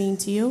lyrics mean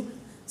to you.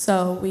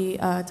 So we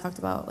talked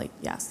about like,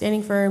 yeah,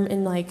 standing firm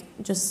and like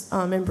just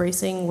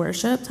embracing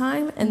worship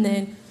time. And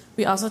then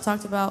we also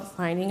talked about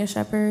finding a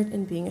shepherd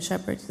and being a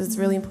shepherd, because it's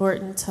really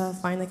important to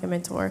find like a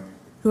mentor,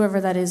 whoever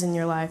that is in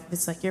your life. If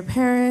it's like your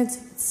parents,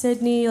 if it's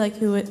Sydney, like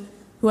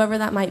whoever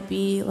that might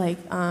be, like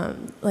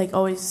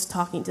always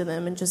talking to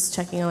them and just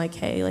checking on like,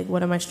 hey, like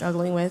what am I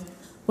struggling with?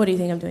 What do you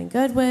think I'm doing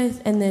good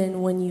with? And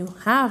then when you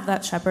have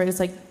that shepherd, it's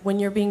like when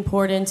you're being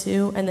poured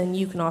into, and then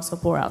you can also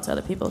pour out to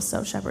other people,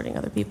 so shepherding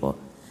other people.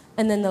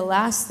 And then the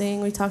last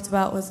thing we talked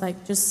about was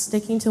like just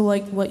sticking to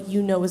like what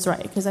you know is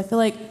right, because I feel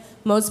like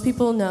most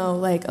people know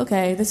like,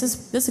 okay, this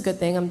is a good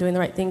thing, I'm doing the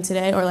right thing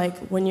today, or like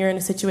when you're in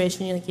a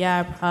situation you're like,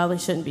 yeah, I probably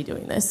shouldn't be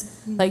doing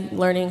this. Like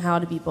learning how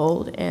to be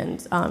bold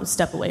and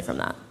step away from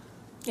that.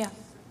 Yeah,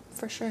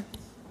 for sure.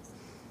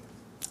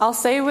 I'll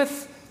say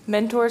with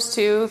mentors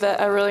too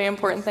that a really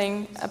important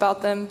thing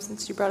about them,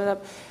 since you brought it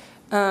up,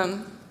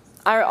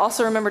 I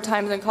also remember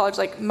times in college,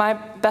 like my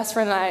best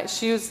friend and I,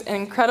 she was an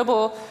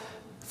incredible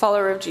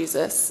follower of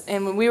Jesus,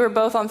 and when we were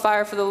both on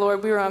fire for the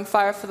Lord, we were on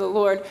fire for the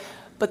Lord,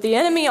 but the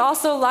enemy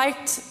also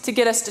liked to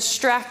get us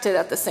distracted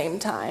at the same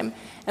time.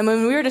 And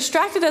when we were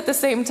distracted at the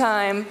same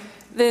time,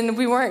 then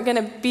we weren't going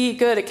to be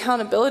good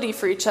accountability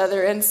for each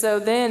other. And so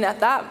then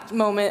at that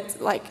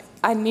moment, like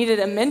I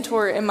needed a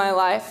mentor in my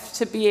life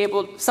to be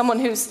able, someone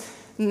who's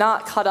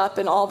not caught up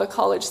in all the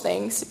college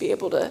things, to be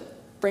able to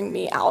bring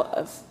me out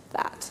of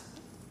that.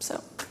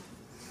 So,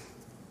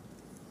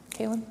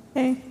 Kaylin?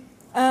 Hey.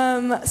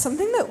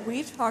 Something that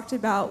we talked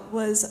about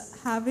was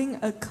having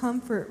a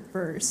comfort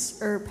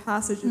verse or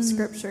passage of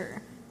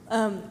scripture.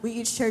 We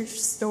each shared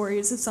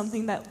stories of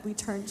something that we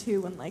turn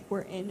to when like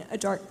we're in a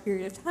dark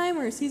period of time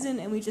or a season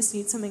and we just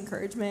need some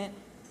encouragement.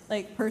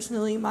 Like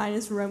personally, mine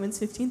is Romans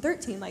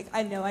 15:13. Like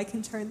I know I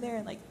can turn there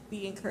and like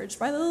be encouraged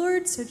by the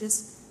Lord. So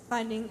just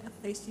finding a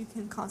place you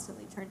can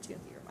constantly turn to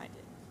and be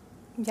reminded.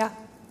 Yeah,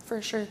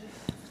 for sure.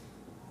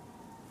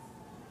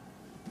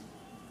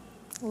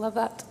 Love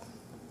that.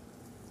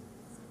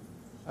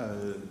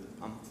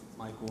 I'm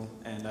Michael,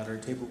 and at our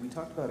table we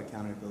talked about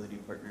accountability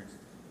partners,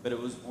 but it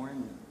was more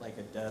in like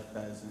a depth,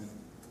 as in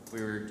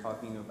we were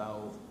talking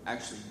about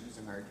actually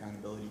using our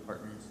accountability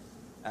partners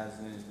as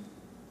in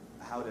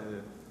how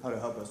to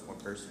help us more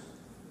personally.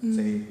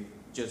 Say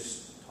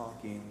just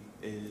talking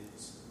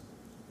is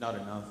not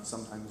enough.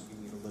 Sometimes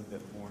you need a little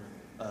bit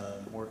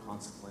more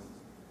consequence,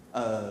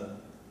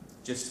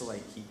 just to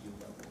like keep you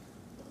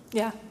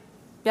level.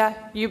 Yeah.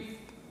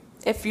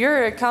 If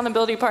you're an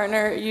accountability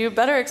partner, you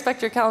better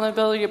expect your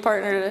accountability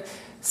partner to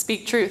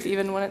speak truth,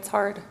 even when it's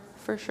hard,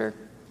 for sure.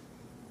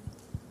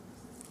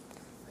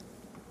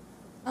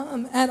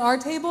 At our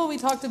table, we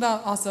talked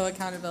about also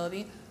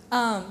accountability,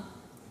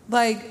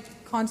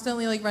 like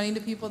constantly like running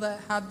to people that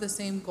have the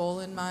same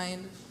goal in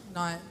mind,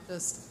 not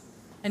just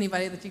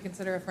anybody that you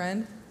consider a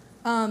friend,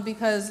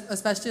 because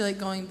especially like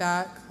going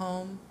back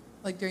home,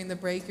 like during the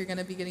break, you're going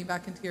to be getting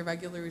back into your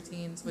regular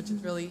routines, which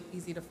is really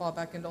easy to fall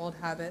back into old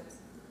habits.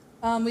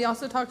 We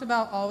also talked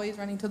about always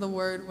running to the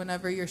Word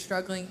whenever you're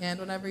struggling and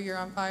whenever you're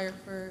on fire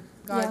for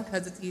God,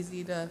 because it's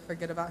easy to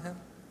forget about Him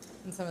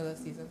in some of those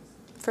seasons.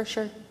 For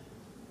sure.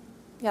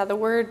 Yeah, the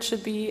Word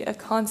should be a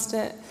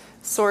constant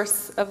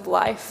source of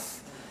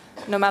life,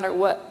 no matter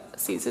what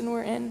season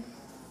we're in.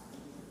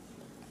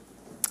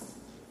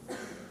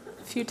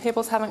 A few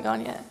tables haven't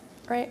gone yet,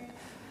 right?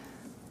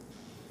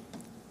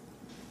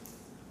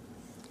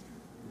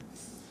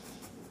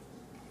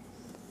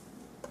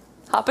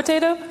 Hot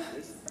potato?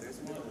 There's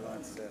one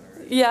lot said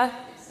already. Yeah.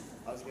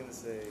 I was going to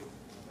say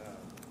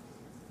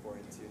pour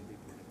into and be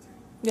poured into.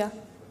 Yeah.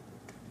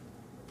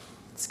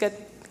 It's good.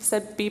 He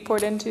said be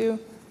poured into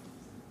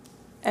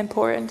and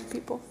pour into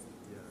people.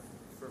 Yeah.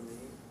 For me,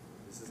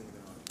 this isn't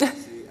going to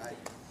see,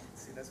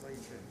 that's why you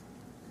trick.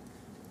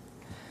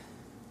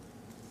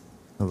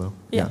 Hello?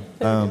 Yeah.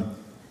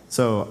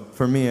 So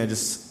for me, I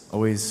just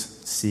always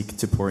seek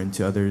to pour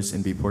into others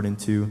and be poured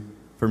into.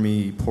 For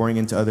me, pouring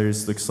into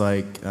others looks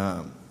like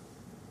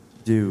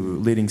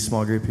leading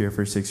small group here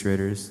for 6th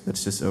graders.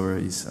 That's just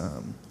always,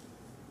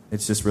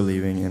 it's just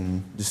relieving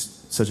and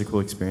just such a cool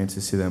experience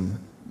to see them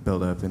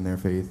build up in their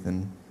faith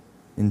and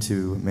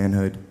into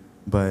manhood.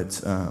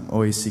 But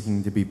always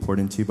seeking to be poured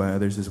into by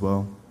others as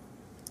well.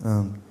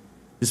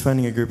 Just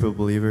finding a group of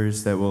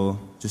believers that will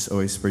just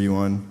always spur you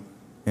on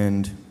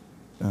and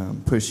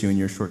push you in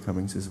your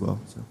shortcomings as well.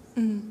 So.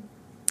 Mm-hmm.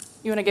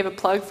 You want to give a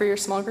plug for your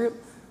small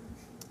group?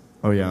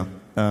 Oh, yeah.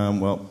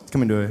 Well, it's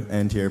coming to an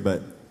end here,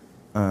 but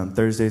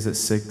Thursdays at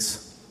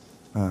 6.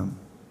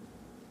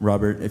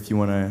 Robert, if you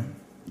want to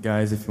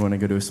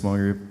go to a small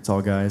group, it's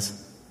all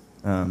guys.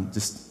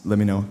 Just let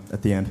me know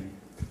at the end.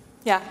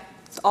 Yeah,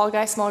 it's all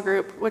guy small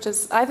group, which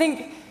is, I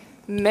think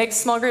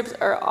mixed small groups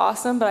are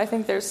awesome, but I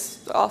think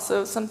there's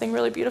also something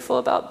really beautiful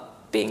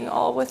about being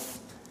all with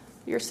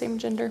your same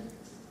gender.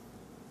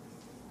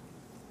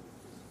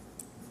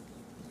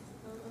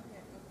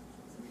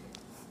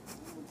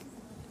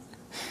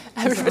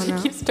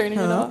 Everybody keeps turning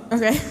it off.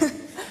 Okay.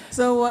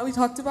 So what we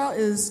talked about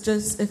is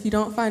just if you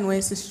don't find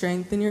ways to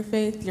strengthen your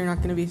faith, you're not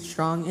going to be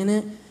strong in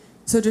it.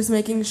 So just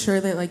making sure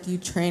that like you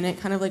train it,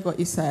 kind of like what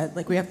you said,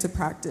 like we have to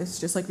practice,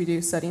 just like we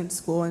do studying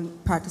school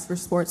and practice for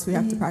sports. We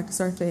have to practice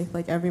our faith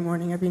like every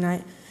morning, every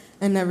night,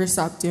 and never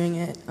stop doing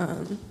it.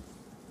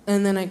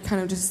 And then I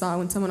kind of just saw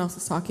when someone else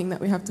was talking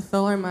that we have to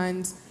fill our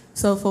minds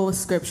so full with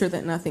scripture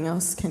that nothing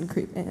else can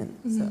creep in.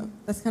 So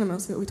that's kind of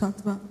mostly what we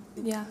talked about.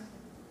 Yeah.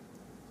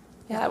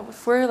 Yeah,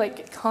 if we're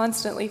like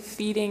constantly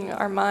feeding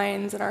our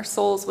minds and our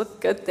souls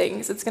with good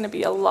things, it's going to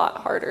be a lot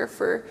harder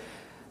for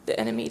the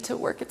enemy to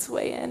work its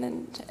way in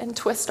and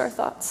twist our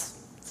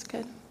thoughts. It's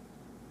good.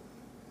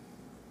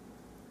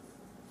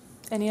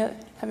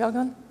 Have y'all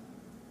gone?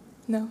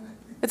 No?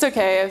 It's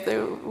okay.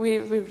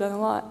 We've done a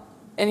lot.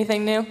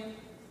 Anything new?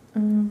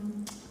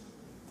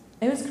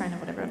 It was kind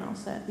of what everyone else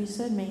said. We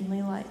said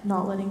mainly like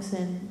not letting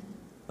sin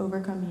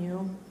overcome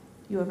you,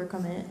 you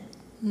overcome it.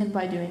 And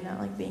by doing that,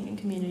 like being in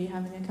community,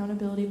 having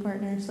accountability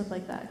partners, stuff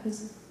like that.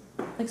 Because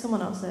like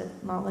someone else said,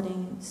 not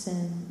letting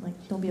sin, like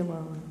don't be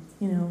alone,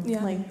 you know?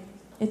 Yeah. Like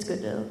it's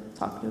good to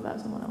talk to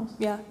about someone else.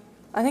 Yeah.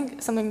 I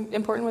think something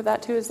important with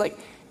that too is like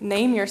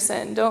name your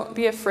sin. Don't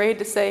be afraid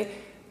to say,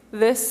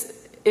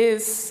 this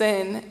is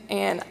sin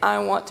and I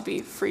want to be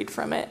freed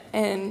from it.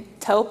 And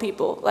tell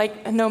people,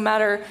 like no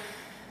matter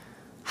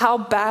how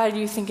bad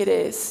you think it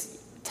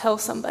is, tell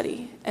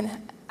somebody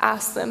and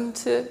ask them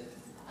to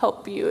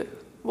help you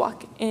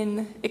walk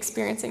in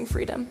experiencing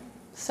freedom.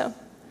 So,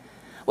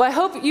 well, I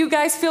hope you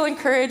guys feel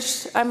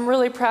encouraged. I'm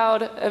really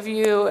proud of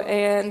you,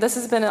 and this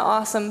has been an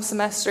awesome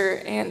semester,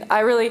 and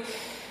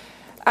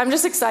I'm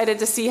just excited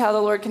to see how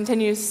the Lord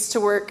continues to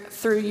work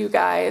through you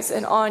guys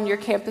and on your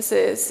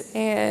campuses.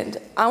 And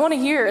I want to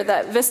hear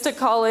that Vista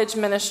College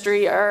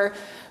Ministry are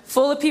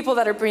full of people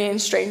that are bringing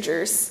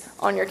strangers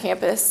on your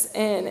campus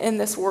and in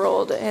this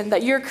world, and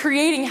that you're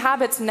creating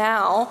habits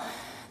now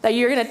that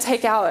you're going to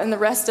take out in the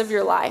rest of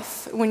your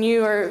life when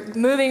you are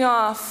moving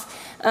off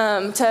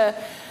to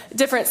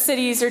different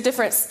cities or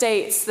different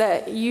states,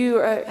 that you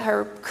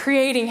are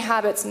creating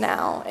habits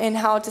now and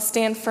how to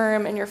stand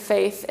firm in your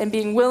faith and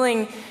being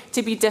willing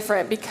to be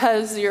different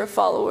because you're a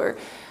follower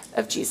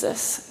of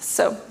Jesus.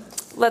 So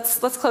let's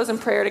close in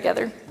prayer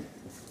together.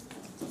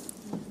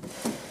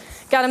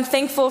 God, I'm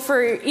thankful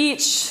for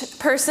each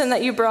person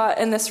that you brought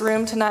in this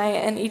room tonight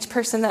and each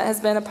person that has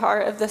been a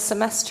part of this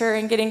semester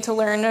and getting to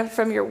learn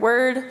from your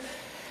word.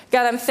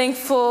 God, I'm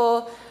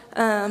thankful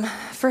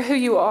for who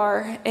you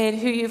are and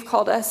who you've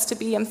called us to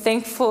be. I'm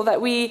thankful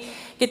that we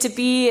get to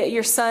be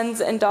your sons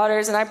and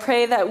daughters, and I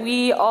pray that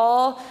we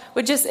all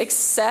would just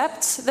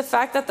accept the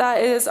fact that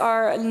that is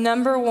our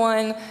number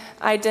one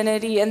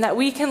identity and that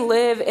we can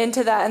live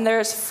into that, and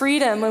there's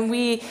freedom when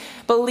we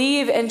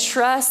believe and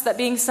trust that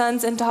being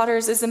sons and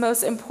daughters is the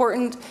most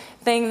important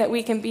thing that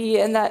we can be,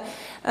 and that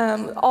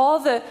all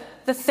the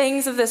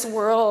things of this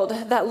world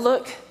that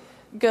look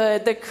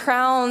good, the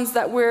crowns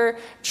that we're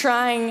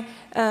trying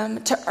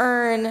to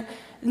earn,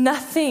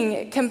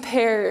 nothing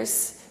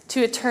compares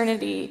to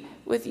eternity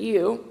with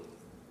you.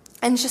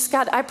 And just,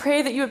 God, I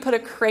pray that you would put a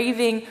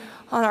craving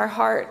on our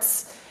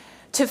hearts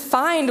to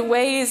find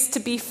ways to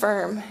be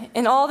firm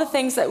in all the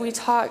things that we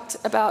talked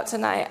about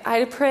tonight.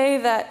 I pray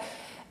that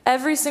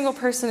every single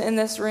person in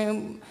this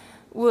room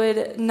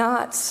would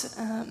not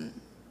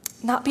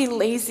be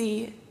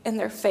lazy in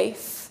their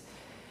faith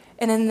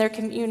and in their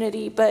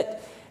community,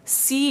 but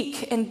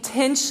seek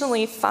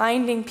intentionally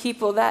finding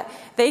people that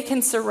they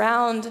can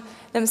surround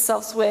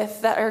themselves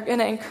with that are going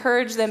to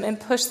encourage them and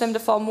push them to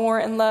fall more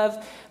in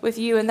love with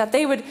you, and that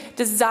they would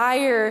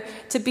desire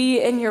to be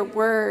in your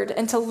word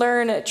and to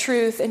learn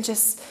truth and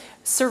just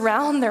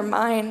surround their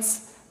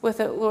minds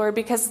with it, Lord,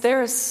 because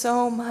there is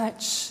so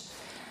much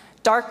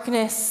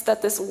darkness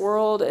that this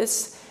world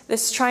is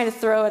trying to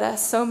throw at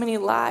us, so many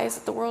lies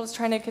that the world is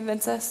trying to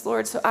convince us,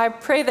 Lord. So I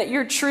pray that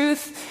your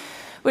truth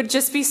would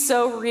just be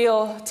so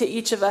real to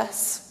each of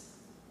us.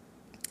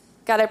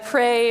 God, I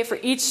pray for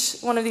each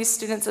one of these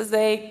students as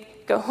they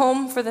go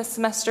home for the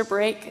semester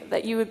break,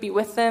 that you would be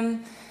with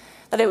them,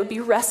 that it would be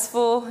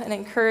restful and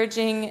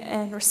encouraging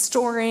and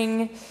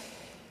restoring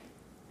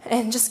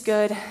and just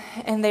good,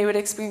 and they would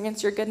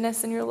experience your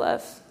goodness and your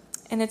love.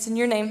 And it's in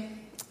your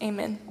name.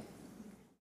 Amen.